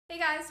Hey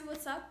guys,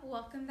 what's up?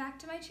 Welcome back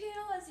to my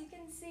channel. As you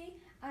can see,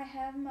 I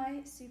have my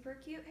super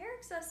cute hair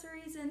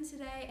accessories in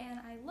today and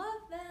I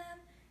love them.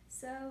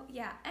 So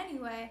yeah,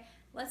 anyway,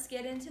 let's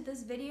get into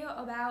this video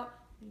about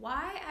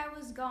why I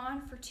was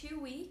gone for 2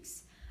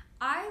 weeks.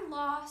 I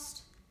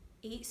lost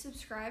 8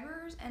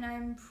 subscribers and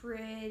I'm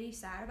pretty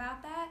sad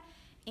about that,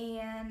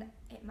 and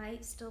it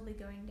might still be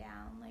going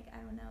down, like I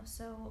don't know,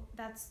 so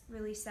that's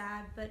really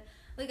sad. But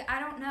like I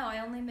don't know, I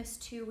only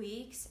missed 2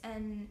 weeks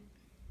and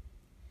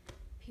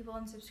people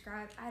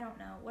unsubscribed, I don't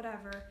know,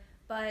 whatever.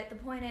 But the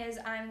point is,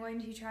 I'm going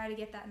to try to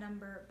get that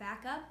number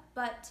back up.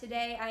 But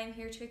today I am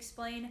here to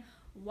explain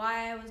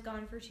why I was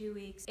gone for 2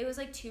 weeks. It was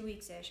like 2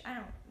 weeks-ish, I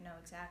don't know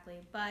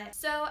exactly. But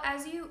so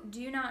as you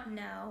do not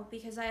know,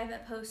 because I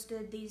haven't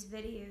posted these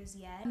videos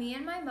yet, me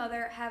and my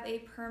mother have a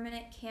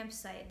permanent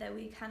campsite that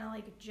we kind of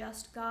like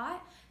just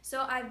got.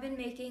 So I've been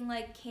making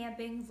like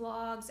camping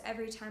vlogs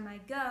every time I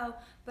go,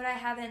 but I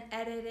haven't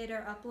edited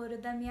or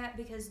uploaded them yet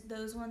because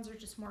those ones are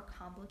just more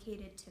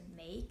complicated to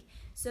make.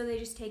 So they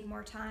just take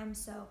more time.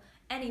 So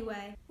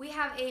anyway, we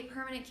have a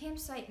permanent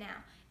campsite now,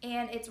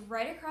 and it's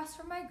right across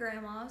from my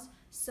grandma's.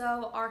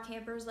 So our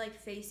campers like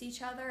face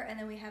each other, and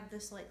then we have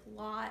this like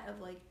lot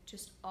of like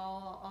just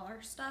all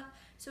our stuff.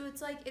 So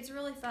it's like, it's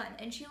really fun.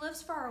 And she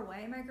lives far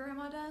away, my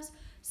grandma does.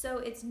 So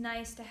it's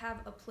nice to have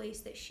a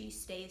place that she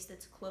stays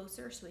that's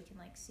closer so we can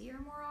like see her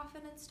more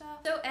often and stuff.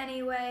 So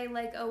anyway,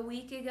 like a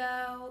week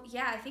ago,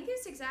 yeah, I think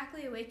it's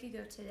exactly a week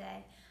ago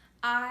today,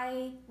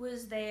 I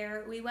was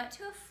there. We went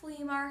to a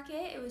flea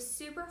market. It was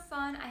super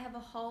fun. I have a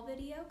haul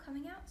video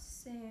coming out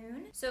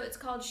soon. So it's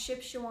called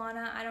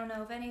Shipshawana. I don't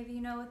know if any of you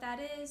know what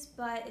that is,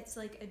 but it's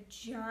like a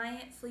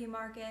giant flea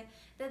market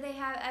that they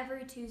have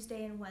every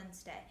Tuesday and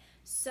Wednesday.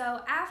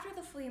 So after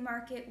the flea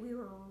market, we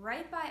were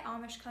right by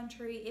Amish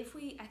country.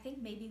 I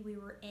think maybe we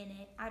were in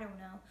it, I don't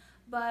know.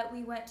 But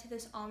we went to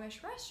this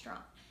Amish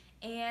restaurant.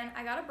 And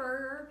I got a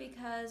burger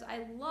because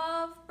I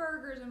love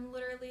burgers. I'm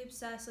literally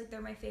obsessed. Like,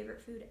 they're my favorite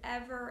food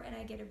ever, and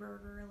I get a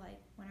burger like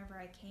whenever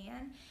I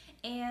can.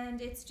 And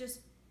it's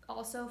just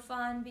also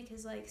fun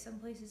because like some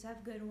places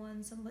have good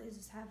ones, some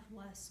places have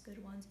less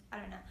good ones. I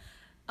don't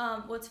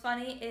know. What's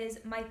funny is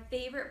my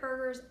favorite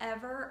burgers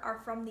ever are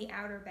from the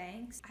Outer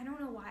Banks. I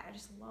don't know why, I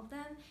just love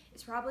them.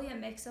 It's probably a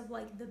mix of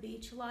like the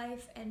beach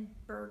life and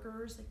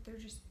burgers. Like, they're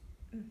just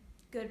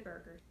good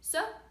burgers.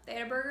 So they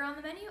had a burger on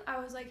the menu. I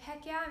was like,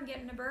 heck yeah, I'm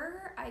getting a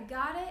burger. I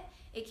got it.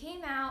 It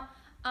came out.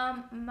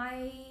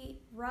 My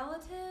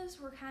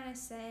relatives were kind of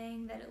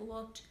saying that it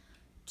looked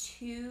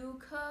too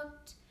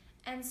cooked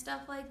and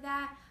stuff like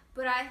that,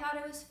 but I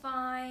thought it was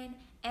fine.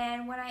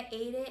 And when I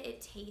ate it, it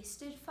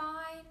tasted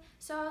fine.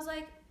 So I was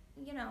like,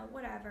 you know,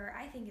 whatever.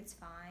 I think it's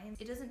fine.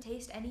 It doesn't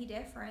taste any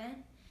different.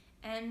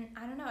 And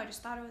I don't know, I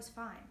just thought it was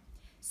fine.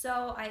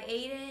 So I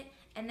ate it,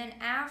 and then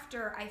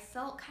after I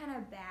felt kind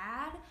of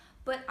bad,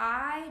 but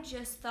I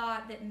just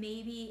thought that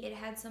maybe it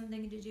had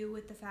something to do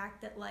with the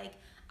fact that like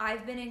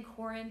I've been in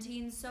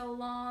quarantine so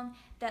long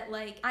that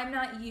like I'm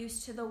not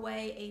used to the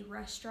way a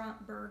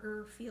restaurant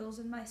burger feels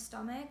in my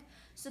stomach.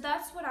 So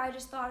that's what I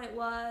just thought it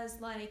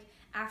was. Like,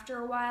 after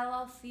a while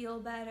I'll feel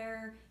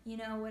better, you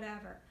know,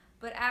 whatever.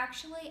 But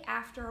actually,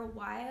 after a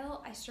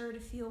while, I started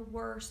to feel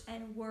worse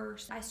and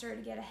worse. I started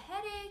to get a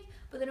headache,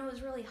 but then it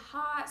was really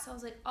hot, so I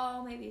was like,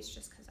 oh, maybe it's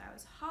just because I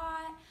was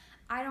hot.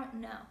 I don't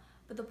know.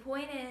 But the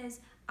point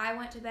is, I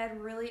went to bed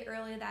really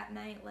early that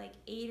night, like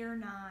 8 or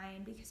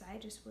 9, because I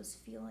just was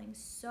feeling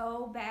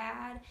so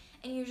bad.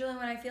 And usually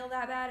when I feel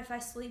that bad, if I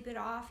sleep it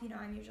off, you know,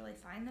 I'm usually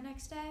fine the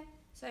next day.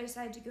 So I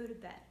decided to go to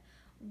bed.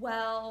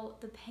 Well,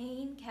 the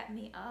pain kept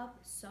me up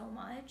so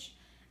much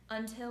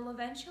until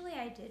eventually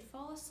I did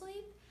fall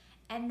asleep.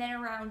 And then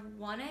around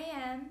 1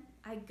 a.m.,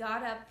 I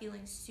got up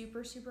feeling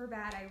super, super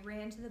bad. I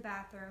ran to the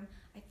bathroom.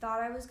 I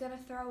thought I was gonna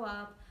throw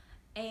up,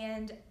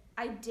 and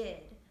I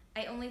did.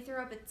 I only threw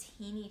up a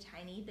teeny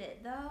tiny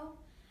bit though.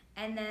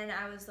 And then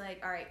I was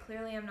like, all right,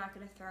 clearly I'm not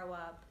gonna throw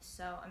up,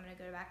 so I'm gonna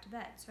go back to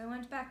bed. So I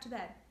went back to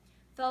bed,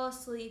 fell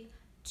asleep,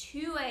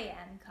 2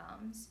 a.m.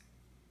 comes,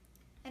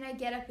 and I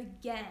get up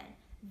again.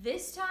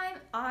 This time,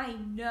 I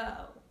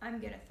know I'm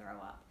gonna throw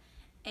up.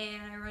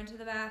 And I run to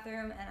the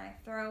bathroom and I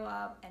throw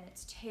up, and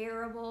it's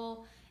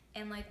terrible.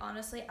 And like,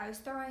 honestly, I was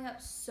throwing up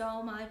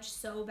so much,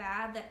 so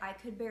bad that I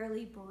could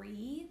barely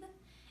breathe.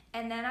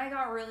 And then I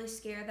got really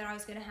scared that I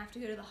was gonna have to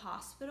go to the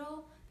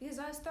hospital because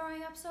I was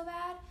throwing up so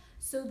bad.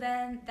 So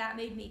then that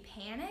made me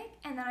panic,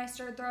 and then I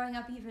started throwing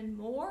up even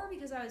more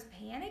because I was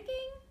panicking.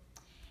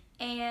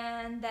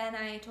 And then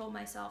I told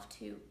myself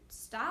to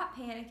stop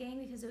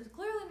panicking because it was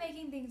clearly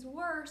making things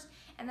worse.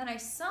 And then I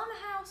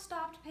somehow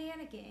stopped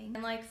panicking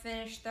and like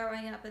finished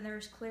throwing up, and there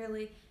was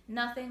clearly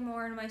nothing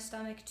more in my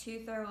stomach to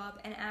throw up.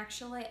 And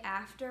actually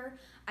after,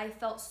 I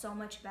felt so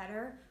much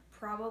better,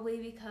 probably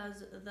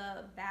because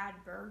the bad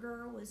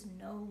burger was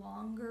no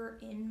longer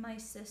in my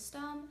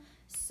system.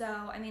 So,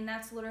 I mean,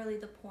 that's literally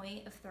the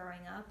point of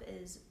throwing up,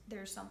 is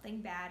there's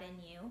something bad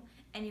in you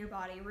and your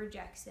body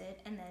rejects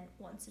it, and then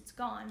once it's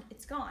gone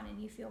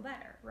and you feel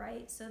better,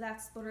 right? So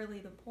that's literally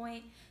the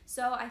point.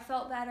 So I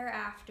felt better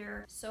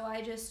after, so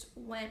I just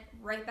went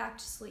right back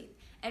to sleep.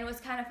 And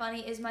what's kind of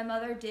funny is my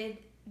mother did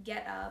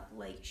get up,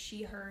 like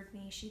she heard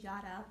me, she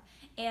got up,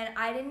 and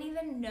I didn't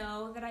even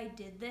know that I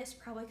did this,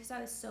 probably because I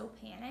was so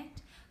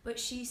panicked, but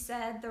she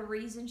said the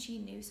reason she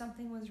knew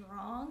something was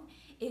wrong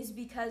is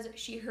because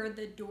she heard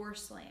the door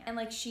slam, and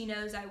like she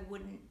knows I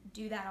wouldn't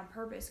do that on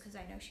purpose because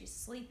I know she's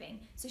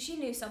sleeping, so she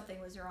knew something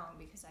was wrong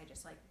because I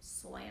just like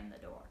slammed the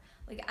door.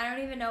 Like, I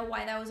don't even know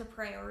why that was a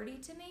priority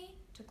to me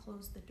to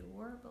close the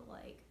door, but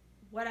like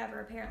whatever,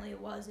 apparently it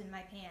was in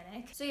my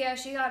panic. So yeah,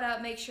 she got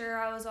up, make sure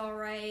I was all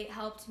right,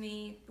 helped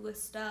me with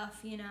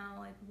stuff, you know,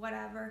 like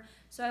whatever.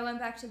 So I went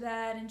back to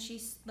bed and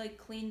she like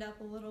cleaned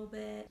up a little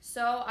bit.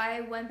 So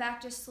I went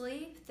back to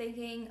sleep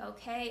thinking,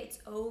 okay, it's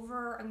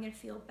over, I'm gonna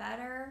feel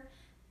better.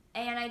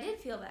 And I did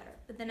feel better.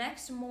 But the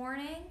next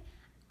morning,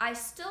 I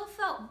still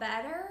felt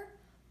better,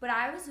 but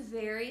I was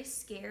very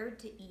scared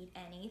to eat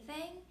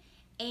anything.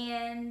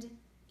 And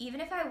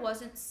even if I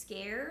wasn't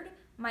scared,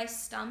 my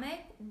stomach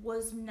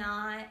was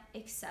not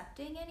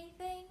accepting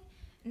anything.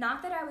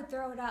 Not that I would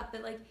throw it up,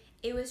 but like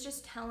it was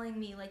just telling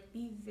me like,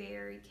 be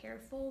very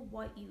careful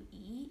what you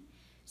eat.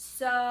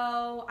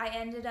 So I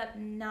ended up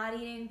not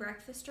eating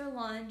breakfast or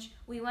lunch.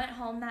 We went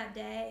home that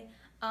day.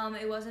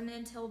 It wasn't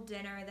until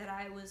dinner that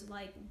I was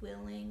like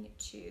willing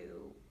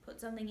to put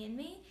something in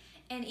me.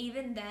 And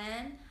even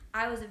then,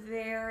 I was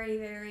very,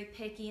 very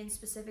picky and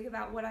specific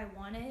about what I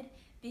wanted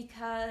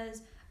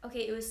because,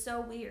 okay, it was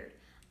so weird.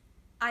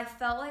 I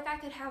felt like I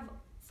could have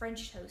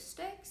French toast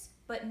sticks,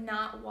 but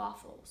not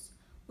waffles,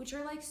 which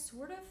are like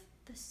sort of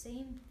the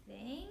same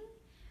thing,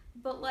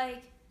 but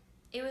like,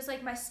 it was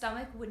like my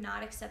stomach would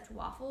not accept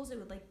waffles. It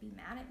would like be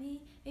mad at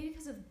me, maybe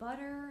because of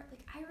butter.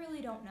 Like, I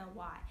really don't know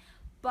why,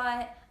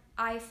 but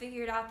I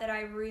figured out that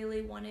I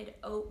really wanted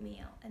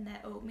oatmeal, and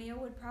that oatmeal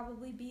would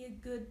probably be a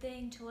good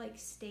thing to like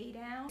stay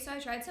down. So I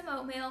tried some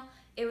oatmeal.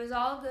 It was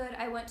all good.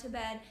 I went to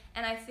bed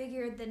and I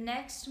figured the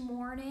next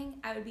morning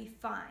I would be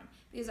fine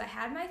because I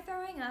had my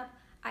throwing up,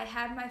 I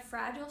had my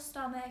fragile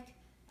stomach.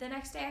 The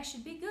next day I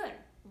should be good,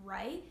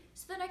 right?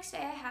 So the next day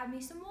I had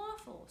me some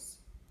waffles.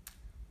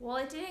 Well,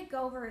 it didn't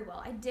go very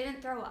well. I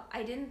didn't throw up.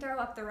 I didn't throw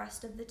up the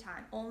rest of the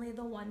time. Only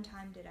the one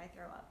time did I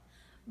throw up.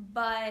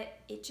 But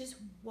it just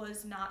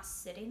was not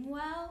sitting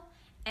well,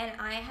 and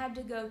I had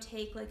to go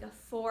take like a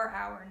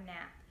 4-hour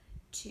nap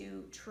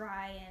to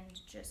try and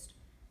just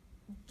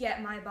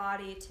get my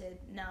body to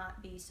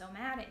not be so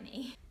mad at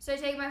me. So I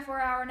take my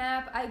 4-hour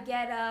nap, I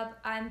get up,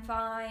 I'm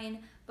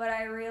fine, but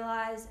I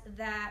realize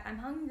that I'm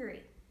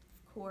hungry,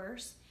 of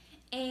course,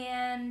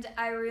 and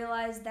I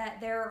realize that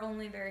there are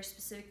only very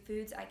specific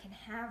foods I can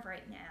have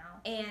right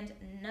now, and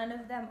none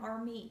of them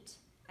are meat.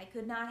 I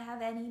could not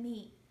have any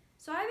meat.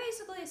 So I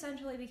basically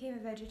essentially became a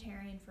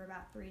vegetarian for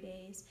about 3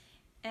 days,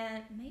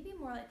 and maybe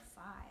more like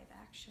 5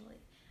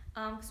 actually,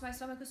 because my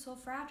stomach was so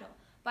fragile.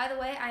 By the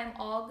way, I am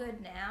all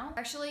good now.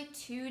 Actually,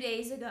 2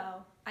 days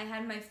ago, I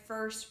had my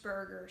first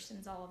burger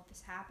since all of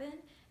this happened,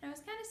 and I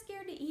was kind of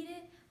scared to eat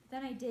it, but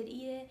then I did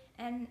eat it,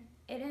 and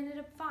it ended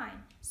up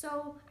fine.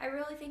 So I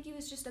really think it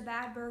was just a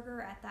bad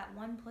burger at that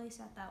one place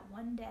at that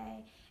one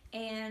day,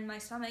 and my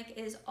stomach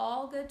is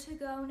all good to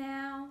go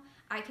now.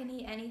 I can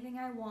eat anything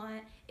I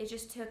want. It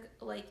just took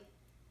like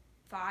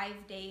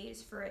 5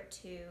 days for it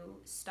to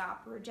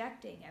stop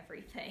rejecting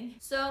everything.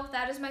 So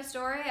that is my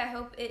story. I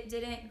hope it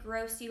didn't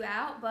gross you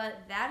out, but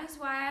that is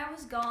why I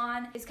was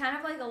gone. It's kind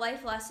of like a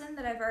life lesson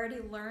that I've already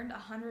learned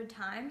 100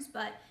 times,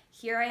 but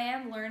here I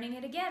am learning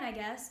it again, I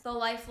guess. The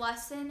life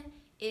lesson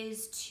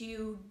is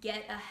to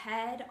get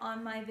ahead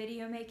on my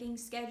video making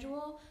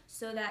schedule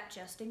so that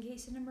just in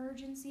case an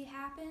emergency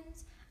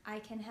happens, I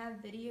can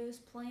have videos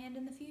planned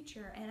in the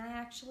future. And I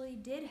actually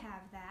did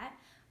have that.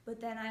 But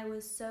then I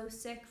was so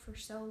sick for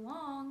so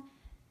long,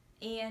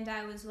 and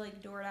I was like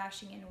door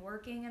dashing and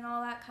working and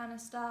all that kind of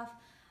stuff,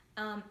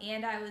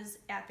 and I was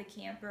at the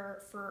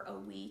camper for a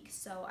week,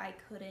 so I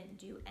couldn't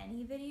do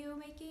any video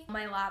making.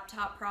 My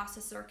laptop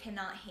processor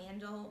cannot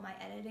handle my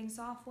editing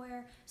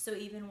software, so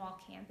even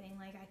while camping,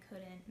 like, I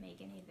couldn't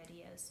make any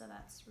videos, so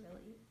that's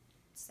really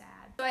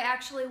sad. So I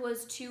actually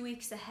was 2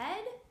 weeks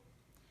ahead,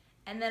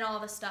 and then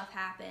all the stuff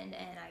happened,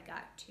 and I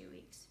got 2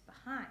 weeks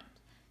behind.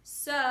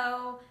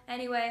 So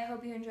anyway, I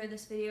hope you enjoyed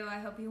this video. I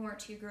hope you weren't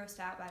too grossed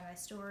out by my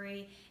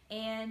story.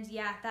 And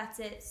yeah, that's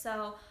it.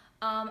 So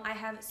I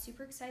have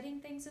super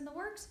exciting things in the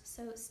works,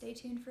 so stay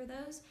tuned for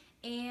those.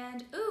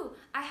 And ooh,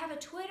 I have a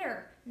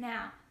Twitter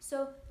now,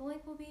 so the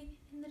link will be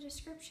in the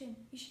description.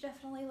 You should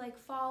definitely like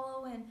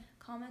follow and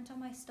comment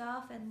on my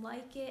stuff and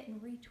like it and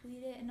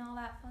retweet it and all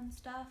that fun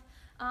stuff.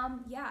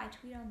 Yeah, I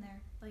tweet on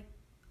there like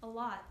a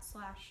lot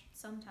 /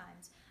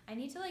 sometimes. I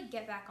need to like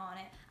get back on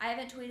it. I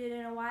haven't tweeted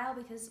in a while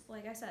because,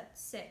 like I said,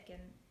 sick and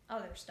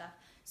other stuff.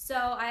 So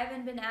I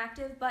haven't been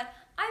active, but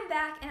I'm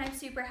back and I'm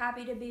super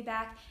happy to be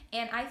back.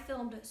 And I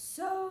filmed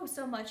so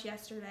much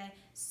yesterday.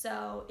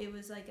 So it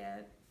was like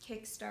a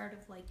kickstart of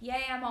like,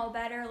 yay, I'm all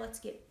better. Let's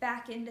get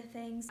back into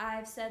things.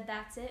 I've said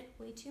that's it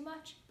way too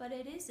much, but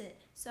it is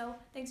it. So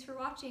thanks for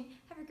watching.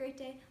 Have a great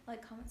day.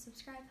 Like, comment,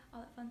 subscribe,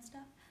 all that fun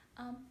stuff.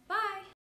 Bye.